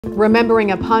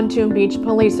Remembering a Pontoon Beach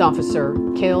police officer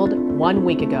killed 1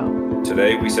 week ago.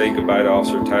 Today we say goodbye to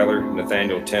Officer Tyler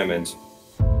Nathaniel Timmins,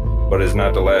 but it's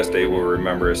not the last day we'll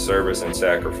remember his service and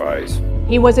sacrifice.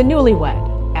 He was a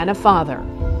newlywed and a father.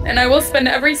 And I will spend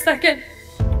every second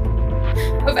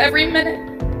of every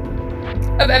minute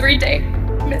of every day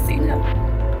missing him.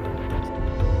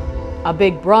 A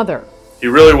big brother. He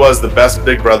really was the best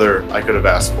big brother I could have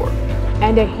asked for.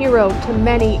 And a hero to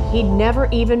many he'd never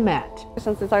even met.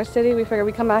 Since it's our city, we figured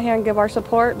we'd come out here and give our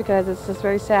support because it's just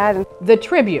very sad. The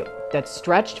tribute that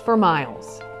stretched for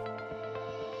miles.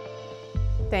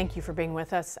 Thank you for being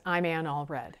with us. I'm Ann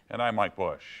Allred. And I'm Mike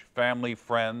Bush. Family,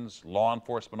 friends, law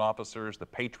enforcement officers, the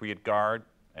Patriot Guard,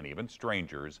 and even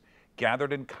strangers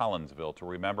gathered in Collinsville to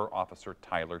remember Officer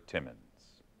Tyler Timmins.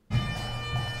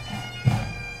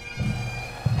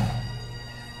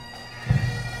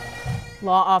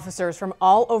 Law officers from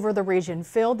all over the region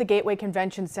filled the Gateway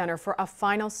Convention Center for a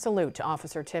final salute to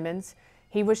Officer Timmins.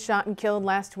 He was shot and killed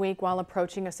last week while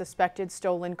approaching a suspected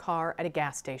stolen car at a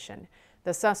gas station.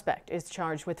 The suspect is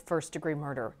charged with first-degree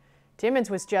murder. Timmins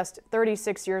was just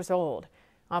 36 years old.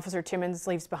 Officer Timmins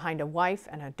leaves behind a wife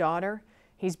and a daughter.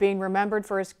 He's being remembered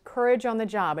for his courage on the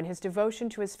job and his devotion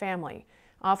to his family.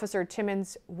 Officer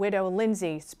Timmins' widow,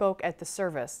 Lindsay, spoke at the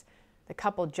service. The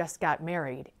couple just got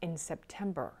married in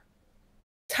September.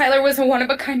 Tyler was a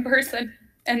one-of-a-kind person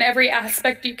in every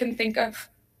aspect you can think of.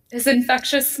 His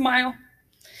infectious smile,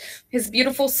 his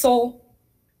beautiful soul,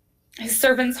 his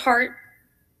servant's heart,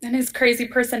 and his crazy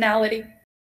personality.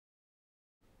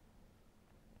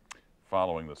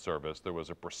 Following the service, there was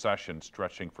a procession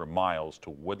stretching for miles to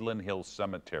Woodland Hills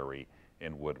Cemetery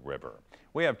in Wood River.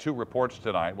 We have two reports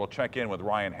tonight. We'll check in with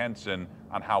Ryan Henson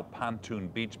on how Pontoon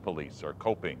Beach Police are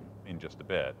coping in just a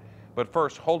bit. But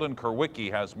first, Holden Kerwicki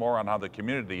has more on how the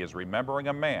community is remembering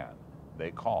a man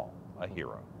they call a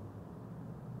hero.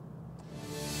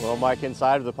 Well, Mike,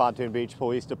 inside of the Pontoon Beach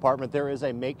Police Department, there is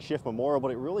a makeshift memorial, but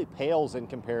it really pales in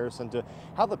comparison to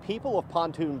how the people of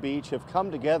Pontoon Beach have come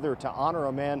together to honor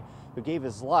a man who gave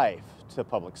his life to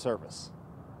public service.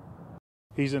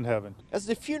 He's in heaven. As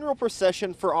the funeral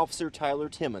procession for Officer Tyler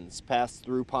Timmins passed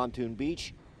through Pontoon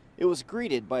Beach, it was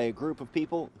greeted by a group of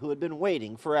people who had been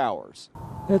waiting for hours.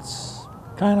 It's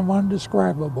kind of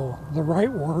indescribable. The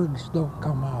right words don't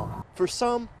come out. For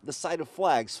some, the sight of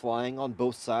flags flying on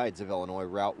both sides of Illinois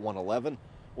Route 111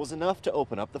 was enough to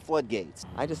open up the floodgates.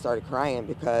 I just started crying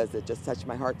because it just touched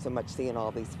my heart so much seeing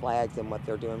all these flags and what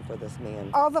they're doing for this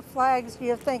man. All the flags,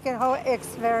 you're thinking, oh,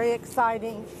 it's very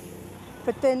exciting.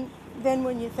 But then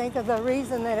when you think of the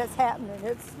reason that it's happening,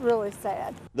 it's really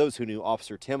sad. Those who knew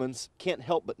Officer Timmins can't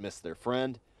help but miss their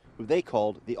friend, who they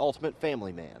called the ultimate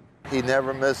family man. He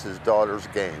never missed his daughter's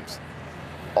games.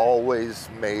 Always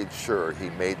made sure he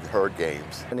made her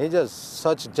games. And he's just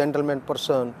such a gentleman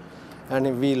person,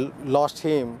 and we lost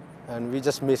him, and we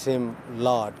just miss him a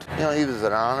lot. You know, he was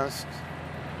an honest,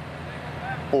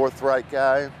 forthright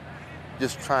guy,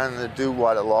 just trying to do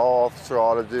what a law officer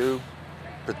ought to do,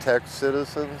 protect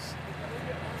citizens,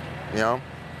 you know,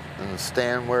 and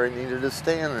stand where he needed to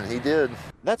stand, and he did.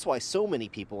 That's why so many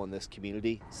people in this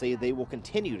community say they will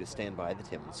continue to stand by the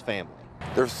Timmins family.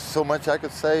 There's so much I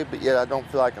could say, but yet I don't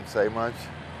feel I can say much,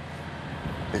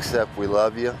 except we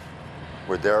love you,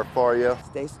 we're there for you.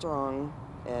 Stay strong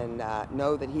and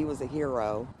know that he was a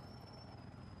hero.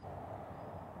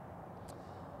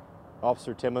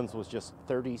 Officer Timmins was just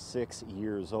 36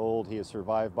 years old. He is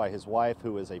survived by his wife,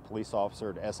 who is a police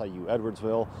officer at SIU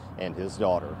Edwardsville, and his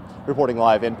daughter. Reporting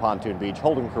live in Pontoon Beach,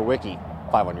 Holden Kerwicki,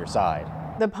 5 on your side.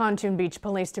 The Pontoon Beach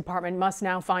Police Department must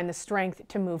now find the strength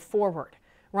to move forward.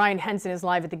 Ryan Henson is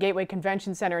live at the Gateway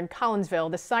Convention Center in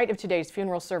Collinsville, the site of today's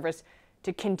funeral service,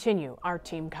 to continue our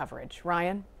team coverage.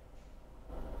 Ryan?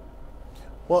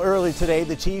 Well, early today,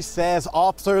 the chief says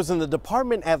officers in the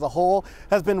department as a whole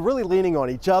has been really leaning on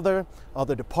each other,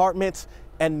 other departments,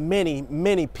 and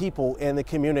many people in the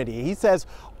community. He says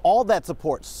all that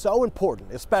support so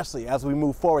important, especially as we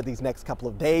move forward these next couple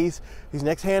of days, these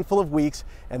next handful of weeks,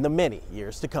 and the many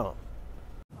years to come.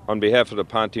 On behalf of the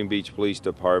Pontoon Beach Police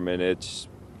Department, it's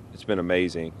been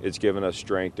amazing. It's given us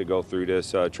strength to go through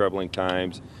this troubling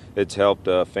times. It's helped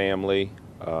a family.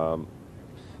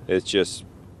 It's just,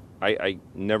 I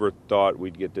never thought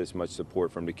we'd get this much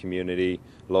support from the community,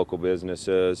 local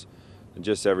businesses, and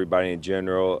just everybody in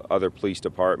general, other police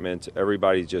departments.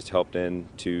 Everybody's just helped in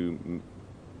to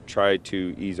try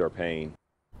to ease our pain.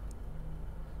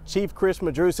 Chief Chris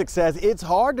Madrusik says it's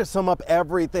hard to sum up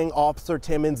everything Officer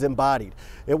Timmins embodied.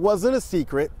 It wasn't a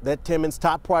secret that Timmins'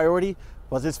 top priority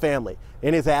was his family.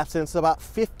 In his absence, about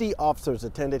 50 officers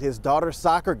attended his daughter's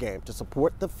soccer game to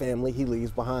support the family he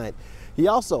leaves behind. He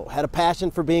also had a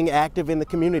passion for being active in the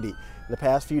community. In the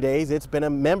past few days, it's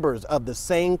been members of the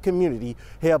same community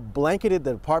who have blanketed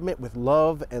the department with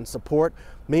love and support.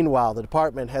 Meanwhile, the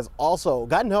department has also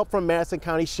gotten help from Madison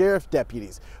County Sheriff's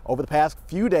deputies. Over the past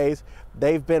few days,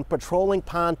 they've been patrolling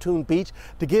Pontoon Beach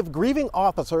to give grieving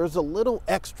officers a little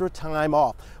extra time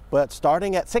off. But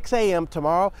starting at 6 a.m.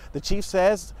 tomorrow, the chief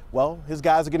says, well, his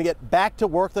guys are going to get back to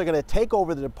work. They're going to take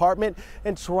over the department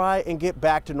and try and get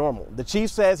back to normal. The chief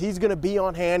says he's going to be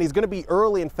on hand. He's going to be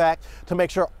early, in fact, to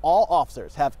make sure all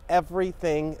officers have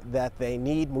everything that they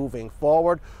need moving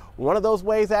forward. One of those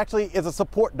ways actually is a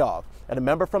support dog, and a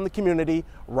member from the community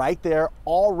right there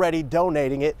already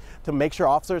donating it to make sure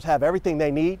officers have everything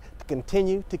they need to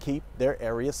continue to keep their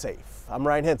area safe. I'm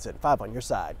Ryan Henson, 5 on your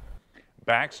side.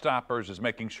 Backstoppers is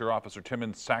making sure Officer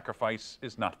Timmins' sacrifice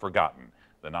is not forgotten.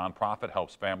 The nonprofit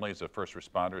helps families of first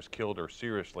responders killed or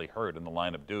seriously hurt in the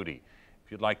line of duty.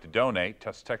 If you'd like to donate,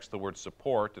 just text the word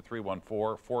support to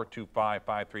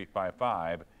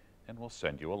 314-425-5355 and we'll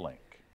send you a link.